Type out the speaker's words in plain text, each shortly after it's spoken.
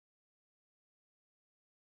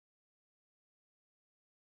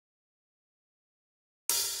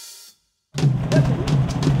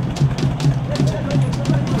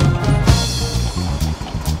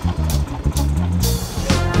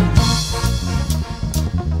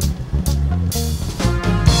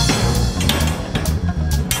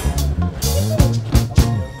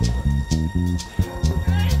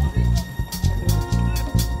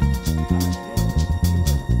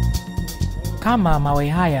Kama mawe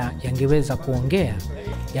haya yangeweza kuongea,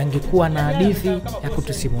 yangekuwa na hadithi ya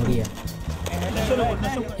kutusimulia.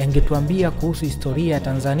 Yangetuambia kuhusu historia ya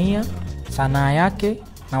Tanzania, sanaa yake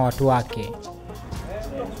na watu wake.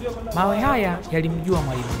 Mawe haya yalimjua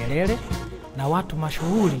Mwalimu Nyerere na watu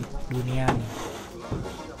mashuhuri duniani.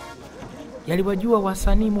 Yaliwajua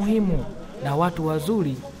wasanii muhimu na watu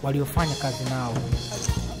wazuri waliofanya kazi nao.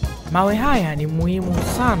 Mawe haya ni muhimu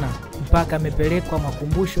sana mpaka yamepelekwa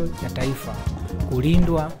makumbusho ya taifa,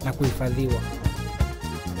 kulindwa na kuhifadhiwa.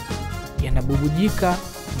 Yanabubujika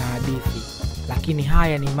na hadithi, lakini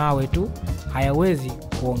haya ni mawe tu, hayawezi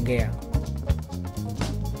kuongea.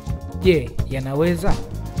 Je, yanaweza?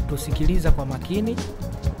 Tusikiliza kwa makini,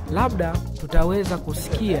 labda tutaweza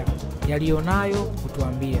kusikia yalionayo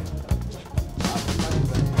kutuambia.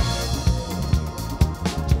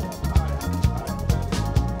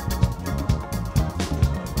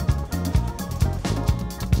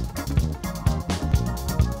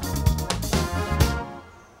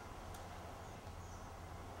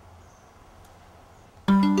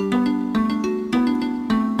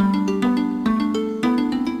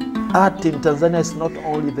 Art in Tanzania is not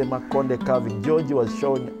only the Makonde carving. George was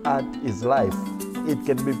showing art is life. It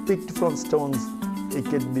can be picked from stones, it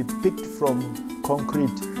can be picked from concrete,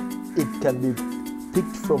 it can be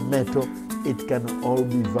picked from metal. It can all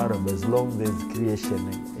be variable as long as there's creation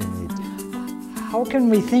in it. How can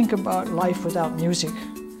we think about life without music?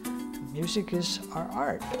 Music is our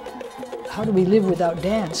art. How do we live without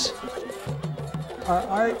dance? Our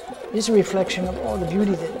art is a reflection of all the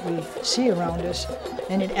beauty that we see around us,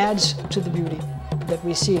 and it adds to the beauty that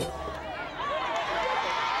we see.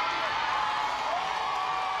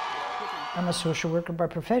 I'm a social worker by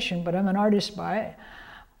profession, but I'm an artist by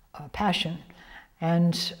passion.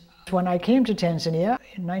 And when I came to Tanzania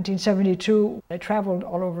in 1972, I traveled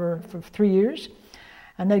all over for 3 years,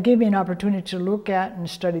 and that gave me an opportunity to look at and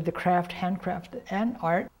study the craft, handcraft, and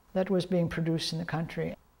art that was being produced in the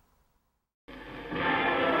country.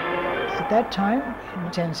 At that time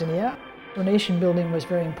in Tanzania, donation building was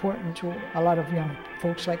very important to a lot of young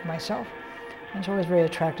folks like myself. And so I was very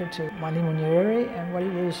attracted to Mwalimu Nyerere and what he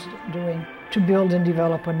was doing to build and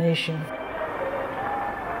develop a nation.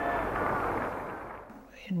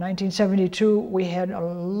 In 1972, we had a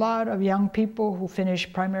lot of young people who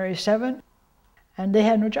finished primary 7, and they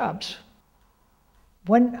had no jobs.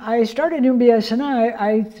 When I started Nyumba sanaa,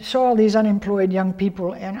 I saw all these unemployed young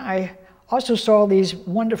people, and I also saw these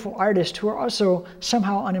wonderful artists who were also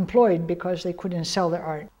somehow unemployed because they couldn't sell their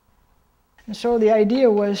art. And so the idea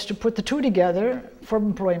was to put the two together for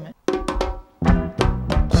employment.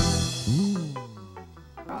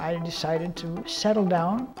 I decided to settle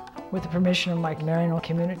down with the permission of my Marino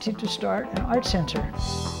community to start an art center.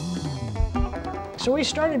 So we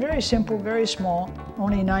started very simple, very small,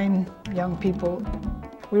 only 9 young people.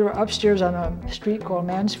 We were upstairs on a street called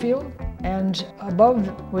Mansfield, and above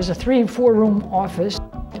was a 3- and 4-room office,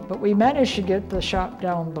 but we managed to get the shop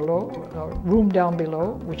down below, room down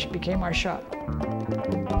below, which became our shop.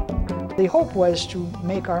 The hope was to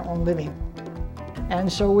make our own living. And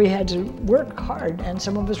so we had to work hard, and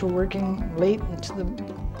some of us were working late into the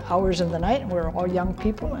hours of the night, and we were all young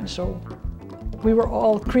people, and so we were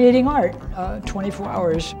all creating art 24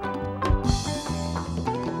 hours.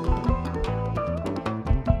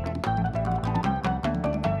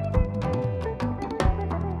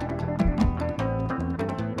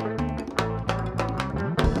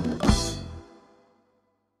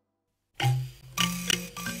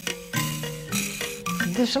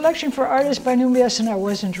 The selection for artists by Nyumba sanaa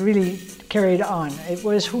wasn't really carried on. It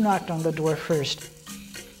was who knocked on the door first.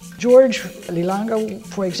 George Lilanga,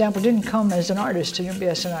 for example, didn't come as an artist to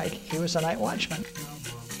Nyumba sanaa. He was a night watchman.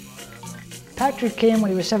 Patrick came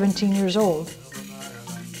when he was 17 years old.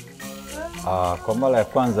 Kwa mara ya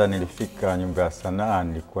kwanza nilifika Nyumba sanaa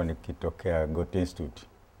nilikuwa nikitokea Goethe Institute.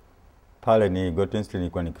 Pale ni Goethe Institute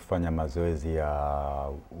nilikuwa nikifanya mazoezi ya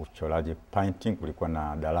uchoraji painting, kulikuwa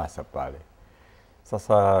na darasa pale.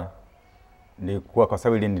 Sasa nilikuwa kwa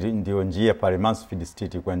sababu ndio njia pale Mansfield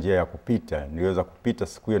Street kwa njia ya kupita, niliweza kupita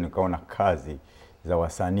siku hiyo nikaona kazi za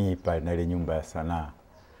wasanii pale na ile nyumba ya sanaa.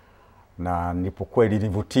 Na nilipokuwa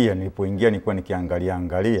ilinivutia, nilipoingia nilikuwa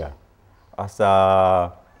nikiangalia.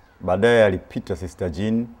 Sasa baadaye alipita Sister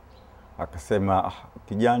Jean akasema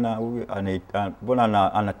kijana huyu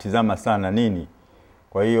mbona anatizama sana nini?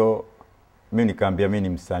 Kwa hiyo mimi nikamwambia mimi ni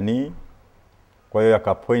msanii. Kwa hiyo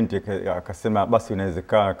akapoint akasema basi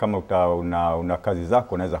inawezekana kama una kazi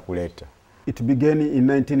zako unaweza kuleta. It began in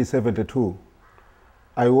 1972.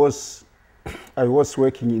 I was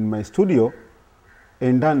working in my studio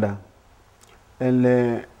in Danda, and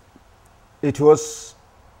it was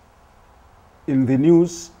in the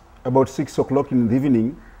news about 6 o'clock in the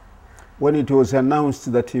evening, when it was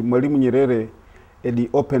announced that Mwalimu Nyerere had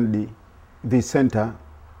opened the center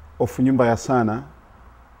of Nyumba ya Sanaa,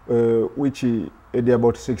 which had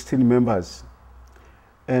about 16 members.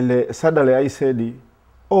 And suddenly I said,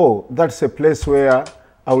 oh, that's a place where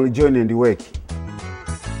I will join and work.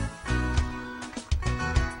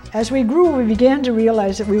 As we grew, we began to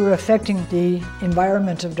realize that we were affecting the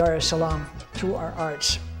environment of Dar es Salaam through our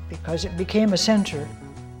arts, because it became a center.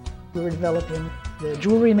 We were developing the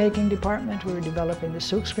jewelry making department, we were developing the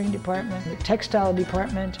silkscreen department, the textile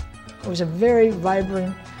department. It was a very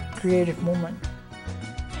vibrant, creative moment.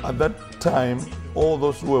 At that time, all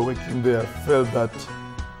those who were working there felt that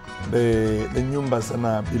the Nyumba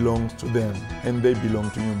Sanaa belongs to them and they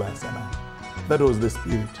belong to Nyumba Sanaa. That was the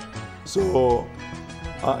spirit. So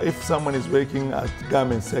if someone is working at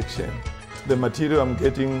garment section, the material I'm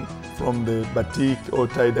getting from the batik or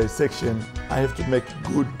tie-dye section, I have to make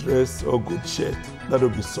good dress or good shirt that will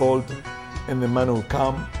be sold, and the money will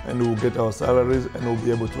come and we'll get our salaries and we'll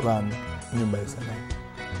be able to run Nyumba ya Sanaa.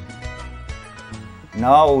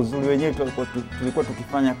 Na wao uzuri wenyewe tulikuwa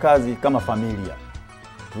tukifanya kazi kama familia.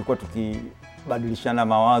 Tulikuwa tukibadilishana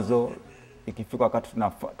mawazo, ikifika wakati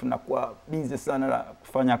tunakuwa busy sana na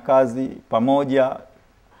kufanya kazi pamoja,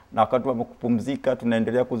 na wakati wa kupumzika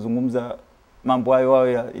tunaendelea kuzungumza mambo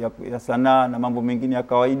hayo ya sanaa na mambo mengine ya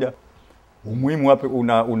kawaida. Umuhimu hapo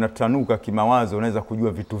unatanuka kimawazo, unaweza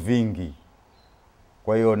kujua vitu vingi.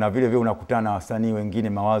 Kwa hiyo na vile vile unakutana na wasanii wengine,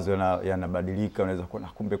 mawazo yanabadilika, unaweza kuona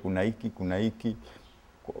kumbe kuna hiki.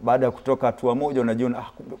 Baada ya kutoka hatua moja unajiona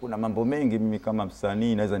kumbe kuna mambo mengi mimi kama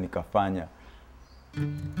msanii naweza nikafanya,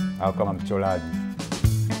 au kama mchoraji.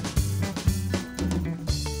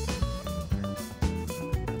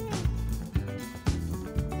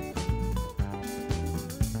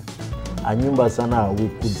 At Nyumba Sanaa, we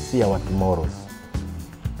could see our tomorrows.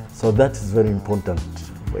 So that is very important,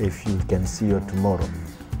 if you can see your tomorrow.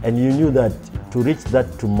 And you knew that to reach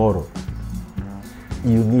that tomorrow,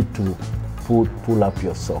 you need to pull up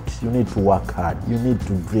your socks. You need to work hard. You need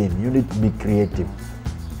to dream. You need to be creative.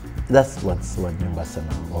 That's what Nyumba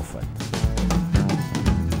Sanaa offered.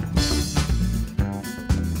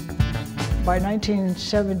 By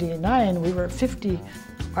 1979, we were 50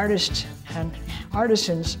 artists and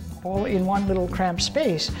artisans all in one little cramped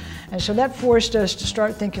space. And so that forced us to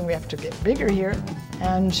start thinking we have to get bigger here.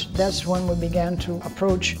 And that's when we began to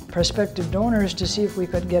approach prospective donors to see if we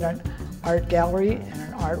could get an art gallery and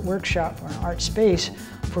an art workshop or an art space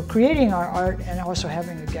for creating our art and also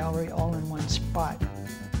having a gallery all in one spot.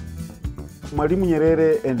 Mwalimu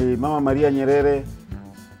Nyerere and Mama Maria Nyerere,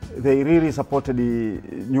 they really supported the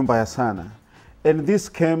Nyumba ya Sanaa. And this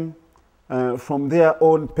came from their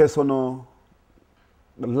own personal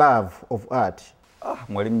love of art.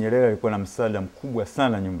 Mwalimu Nyerere alikuwa na msaada mkubwa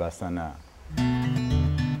sana Nyumba ya Sanaa.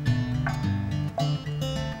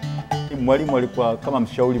 Mwalimu alikuwa kama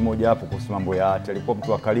mshauri mmoja hapo kuhusu mambo ya art. Alikuwa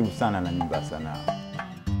mtu wa karibu sana na Nyumba ya Sanaa.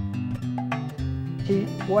 He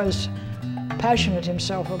was passionate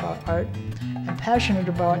himself about art and passionate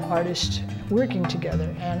about artists working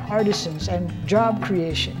together and artisans and job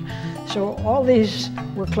creation. So all these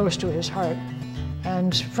were close to his heart.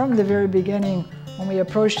 And from the very beginning, when we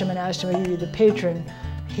approached him and asked him to be the patron,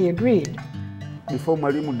 he agreed. Before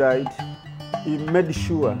Mwalimu died, he made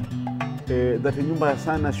sure that the Nyumba ya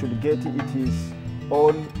Sanaa should get its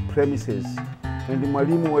own premises. And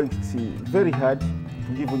Mwalimu worked very hard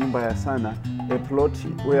to give Nyumba ya Sanaa a plot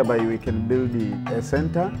whereby we can build a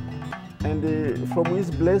center. And from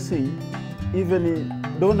his blessing, even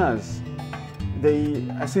donors, they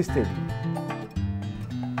assisted.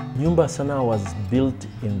 Nyumba Sanaa was built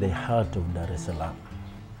in the heart of Dar es Salaam,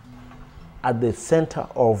 at the center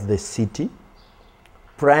of the city,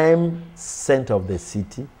 prime center of the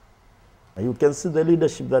city. You can see the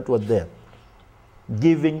leadership that was there,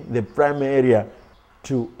 giving the prime area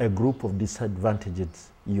to a group of disadvantaged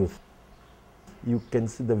youth. You can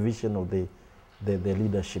see the vision of the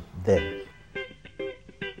leadership there.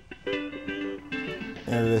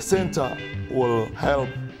 And the center will help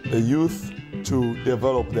the youth to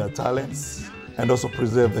develop their talents and also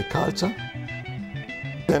preserve the culture.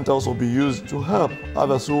 The center also be used to help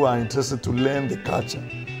others who are interested to learn the culture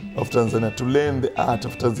of Tanzania, to learn the art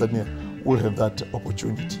of Tanzania, will have that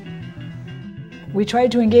opportunity. We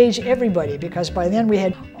tried to engage everybody because by then we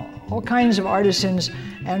had all kinds of artisans,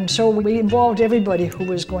 and so we involved everybody who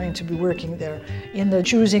was going to be working there in the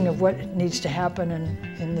choosing of what needs to happen and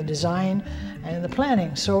in the design and in the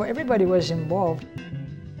planning. So everybody was involved.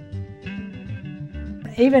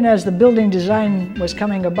 Even as the building design was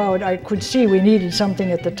coming about, I could see we needed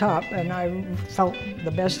something at the top, and I felt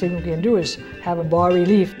the best thing we can do is have a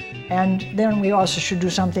bas-relief. And then we also should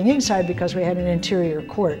do something inside because we had an interior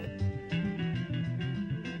court.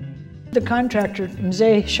 The contractor,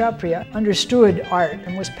 Mzee Shapria, understood art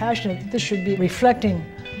and was passionate that this should be reflecting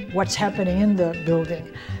what's happening in the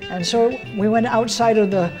building. And so we went outside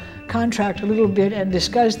of the contract a little bit and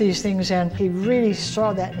discussed these things, and he really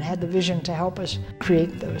saw that and had the vision to help us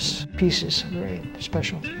create those pieces, very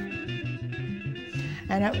special.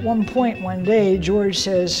 And at one point, one day, George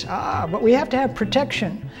says, but we have to have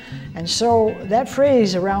protection. And so that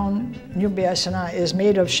phrase around Nyumba sanaa is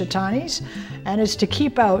made of shatanis, and it's to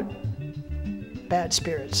keep out bad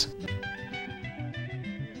spirits.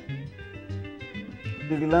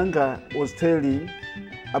 Lilanga was telling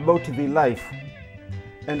about the life,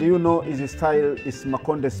 and you know his style is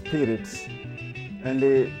Makonde spirits, and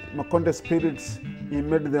the Makonde spirits, he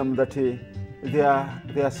made them that they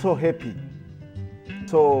are so happy.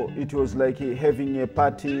 So it was like having a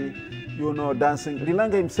party, you know, dancing.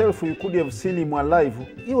 Lilanga himself, you could have seen him alive.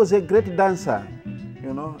 He was a great dancer,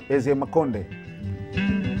 you know, as a Makonde.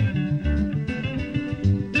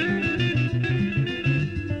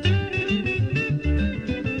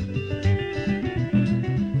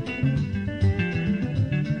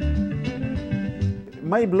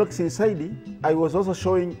 My blocks inside, I was also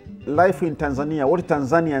showing life in Tanzania, what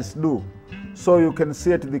Tanzanians do. So you can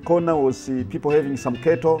see at the corner was people having some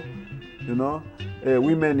kettle, you know,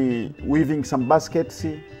 women weaving some baskets,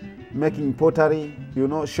 making pottery, you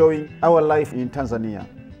know, showing our life in Tanzania.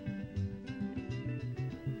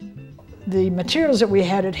 The materials that we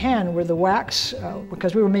had at hand were the wax,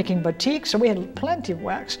 because we were making batik, so we had plenty of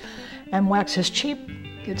wax. And wax is cheap,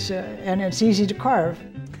 and it's easy to carve.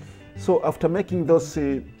 So after making those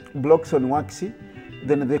blocks on waxy,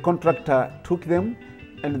 then the contractor took them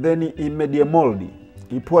and then he made a mold.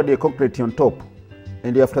 He poured a concrete on top.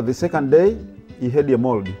 And after the second day, he had a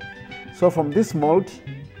mold. So from this mold,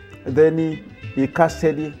 then he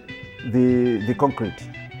casted the concrete.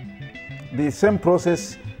 The same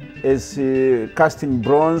process as casting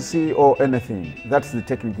bronze or anything. That's the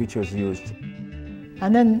technique which was used.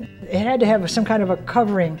 And then it had to have some kind of a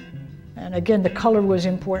covering. And again, the color was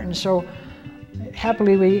important, so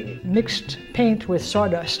happily we mixed paint with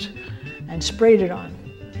sawdust and sprayed it on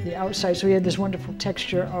the outside, so we had this wonderful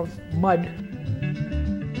texture of mud.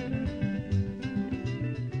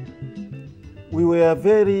 We were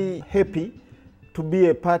very happy to be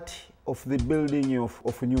a part of the building of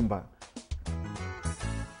Nyumba.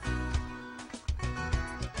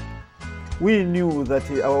 We knew that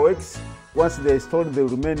our works, once they're installed, they will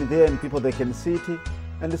remain there and people they can see it.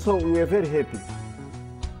 And so we were very happy.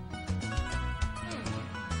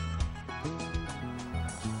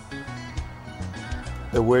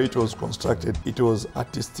 The way it was constructed, it was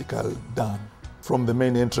artistically done. From the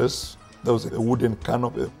main entrance, there was a wooden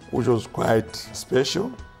canopy, which was quite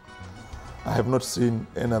special. I have not seen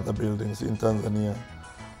any other buildings in Tanzania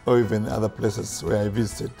or even other places where I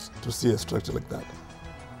visited to see a structure like that.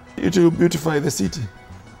 It will beautify the city.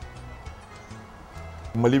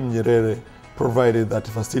 Mwalimu Nyerere provided that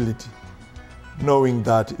facility, knowing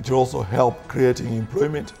that it will also help creating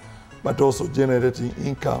employment, but also generating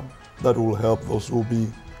income that will help those who will be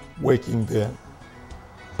working there,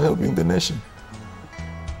 helping the nation.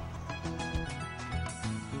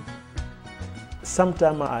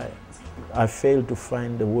 Sometimes I fail to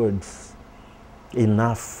find the words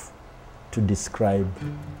enough to describe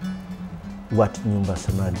what Nyumba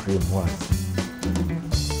sanaa dream was.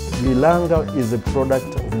 Lilanga is a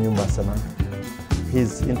product of Nyumba sanaa.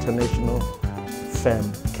 His international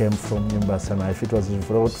fame came from Nyumba sanaa. If it was not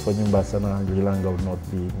for Nyumba sanaa, Lilanga would not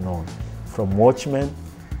be known. From Watchmen,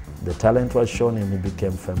 the talent was shown and he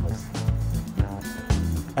became famous.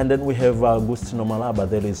 And then we have Agustino Malaba,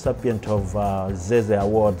 the recipient of Zeze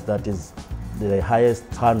Award, that is the highest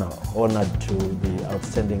honor honored to the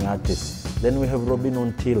outstanding artist. Then we have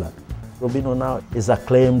Robino Ntila. Robino now is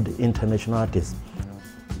acclaimed international artist.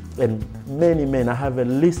 And many, I have a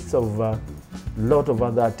list of a lot of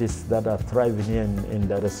other artists that are thriving here in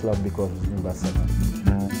Dar es Salaam because of Nyumba sanaa.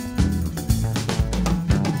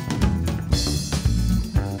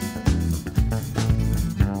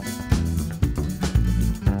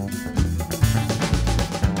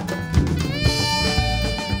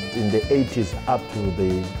 In the 80s up to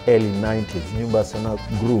the early 90s, Nyumba sanaa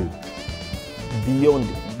grew beyond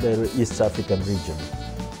the East African region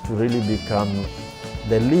to really become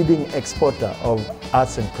the leading exporter of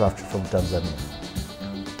arts and crafts from Tanzania.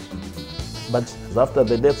 But after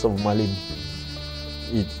the death of Mwalimu,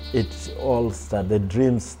 it all started, the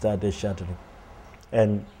dreams started shattering.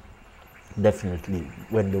 And definitely,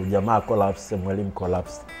 when the Ujamaa collapsed, the Mwalimu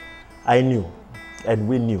collapsed, I knew, and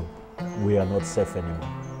we knew, we are not safe anymore.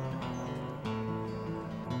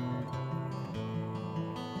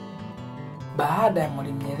 Baada ya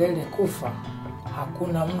Mwalimu Nyerere kufa,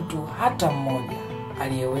 hakuna mtu hata mmoja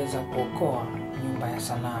aliyeweza kuokoa nyumba ya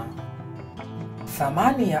sanaa.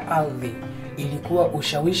 Thamani ya ardhi ilikuwa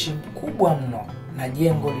ushawishi mkubwa mno, na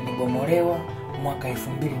jengo lilibomolewa mwaka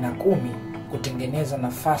 2010 kutengeneza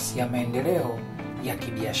nafasi ya maendeleo ya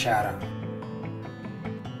kibiashara.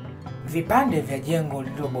 Vipande vya jengo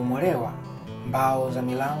lililobomolewa, mbao za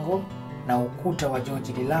milango na ukuta wa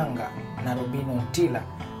George Lilanga na Robino Ntila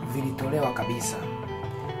vilitolewa kabisa.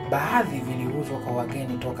 Baadhi viliuzwa kwa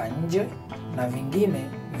wageni toka nje na vingine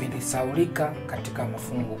vilisaulika katika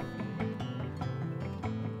mafungu.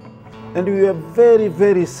 And we were very,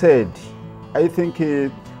 very sad. I think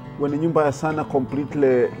when Nyumba ya Sanaa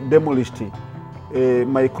completely demolished,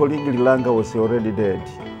 my colleague Lilanga was already dead.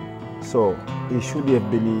 So he should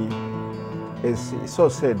have been so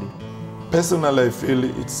sad. Personally, I feel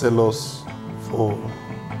it's a loss for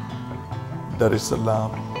Dar es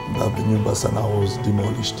Salaam that the Nyumba Sanaa was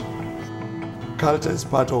demolished. Culture is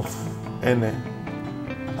part of any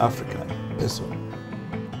African person.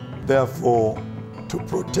 Therefore, to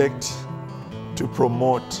protect, to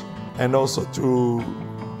promote, and also to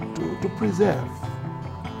preserve,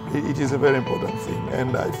 it is a very important thing.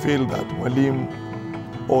 And I feel that Mwalimu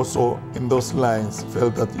also in those lines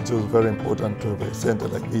felt that it was very important to have a center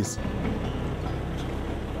like this.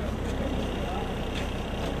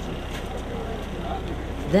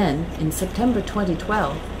 Then, in September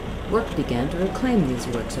 2012, work began to reclaim these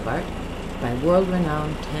works of art by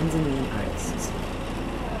world-renowned Tanzanian artists.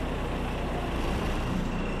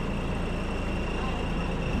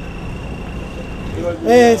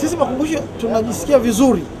 Sisi Makumbusho tunajisikia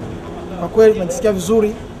vizuri. Kwa kweli tunajisikia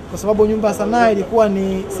vizuri kwa sababu Nyumba ya Sanaa ilikuwa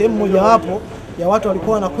ni sehemu mojawapo ya watu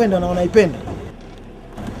walikuwa wanakwenda na wanaipenda.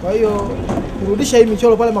 Kwa hiyo kurudisha hii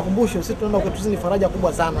michoro pale Makumbusho, sisi tunaona kwetu ni faraja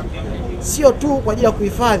kubwa sana. Sio tu kwa ajili ya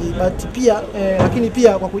kuhifadhi, but pia lakini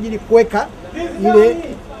pia kwa kujili kuweka ile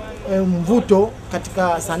mvuto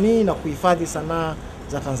katika sanii na kuhifadhi sanaa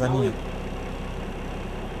za Tanzania.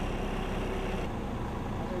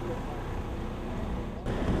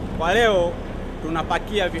 Kwa leo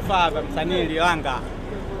tunapakia vifaa vya msanii Lilanga.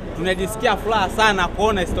 Tunajisikia furaha sana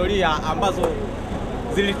kuona historia ambazo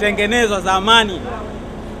zilitengenezwa zamani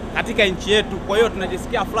katika nchi yetu. Kwa hiyo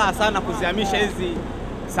tunajisikia furaha sana kuzihamisha hizi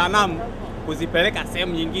sanamu, kuzipeleka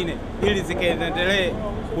sehemu nyingine ili zikaendelee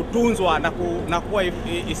kutunzwa na kuwa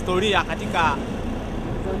historia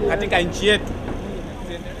katika nchi yetu.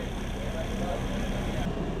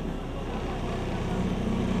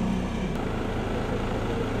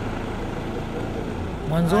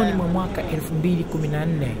 Mwanzoni mwa mwaka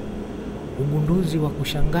 2014, ugunduzi wa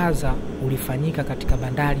kushangaza ulifanyika katika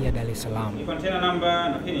bandari ya Dar es Salaam. Ni container number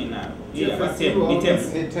na hii inayo. Hii hapa tem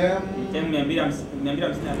 255.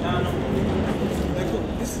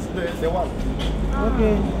 This is the one.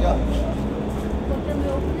 Okay. Yeah.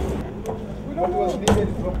 What was needed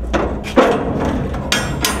from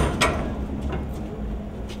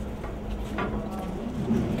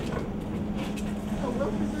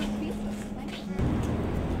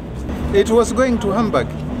It was going to Hamburg,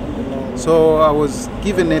 so I was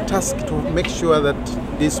given a task to make sure that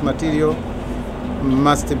this material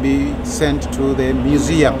must be sent to the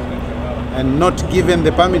museum and not given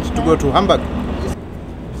the permit to go to Hamburg.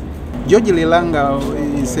 George Lilanga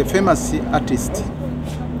is a famous artist,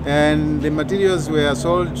 and the materials were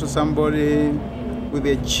sold to somebody with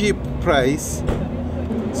a cheap price.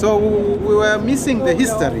 So we were missing the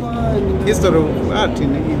history of art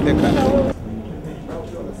in the country.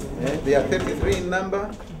 They are 33 in number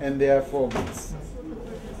and they are 4 bits.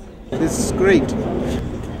 This is great.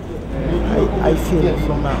 I feel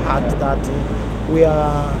from my heart that we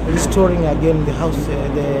are restoring again the house,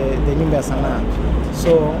 the Nyumba ya Sanaa.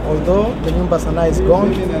 So although the Nyumba ya Sanaa is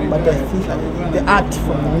gone, but I think the art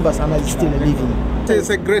from the Nyumba ya Sanaa is still living. It's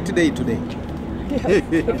a great day today.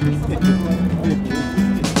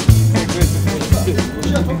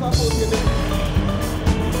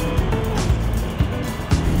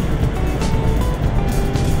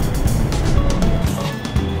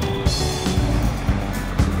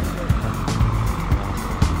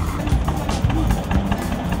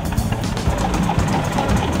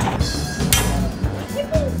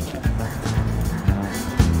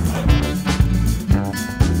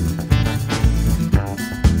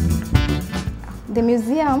 The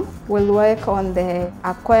museum will work on the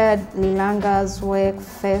acquired Lilanga's work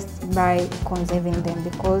first by conserving them,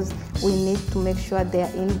 because we need to make sure they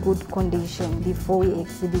are in good condition before we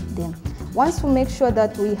exhibit them. Once we make sure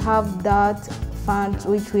that we have that funds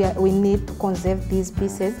which we need to conserve these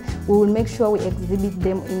pieces, we will make sure we exhibit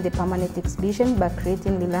them in the permanent exhibition by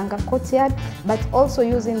creating Lilanga courtyard, but also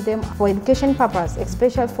using them for education purpose,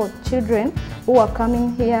 especially for children who are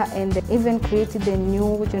coming here, and even created a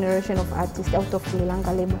new generation of artists out of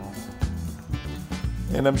Lilanga label.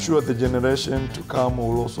 And I'm sure the generation to come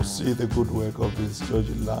will also see the good work of this George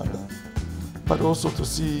Lilanga, but also to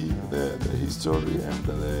see the history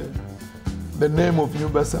and the name of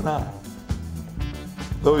Nyumba Sanaa.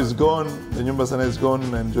 Though it's gone, the Nyumba Sanaa is gone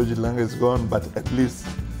and George Lilanga is gone, but at least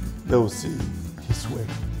they will see his work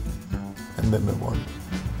and the memory.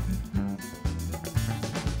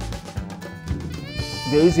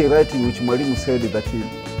 There is a writing which Mwalimu said that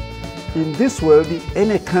in this world,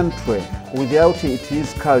 any country without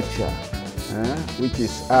its culture, which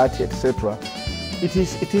is art, etc., it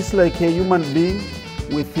is like a human being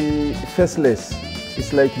with the faceless.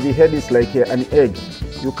 It's like the head is like an egg.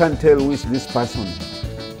 You can't tell who is this person.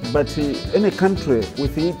 But any country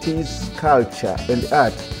with its culture and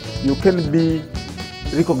art, you can be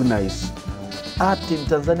recognized. Art in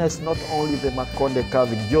Tanzania is not only the Makonde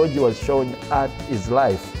carving. George was showing art is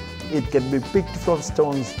life. It can be picked from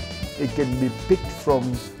stones, it can be picked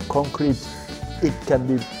from concrete, it can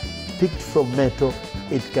be picked from metal,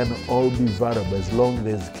 it can all be variable as long as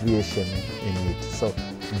there's creation in it. So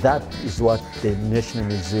that is what the National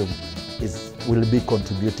Museum will be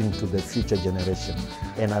contributing to the future generation.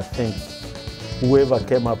 And I think whoever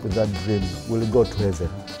came up with that dream will go to heaven.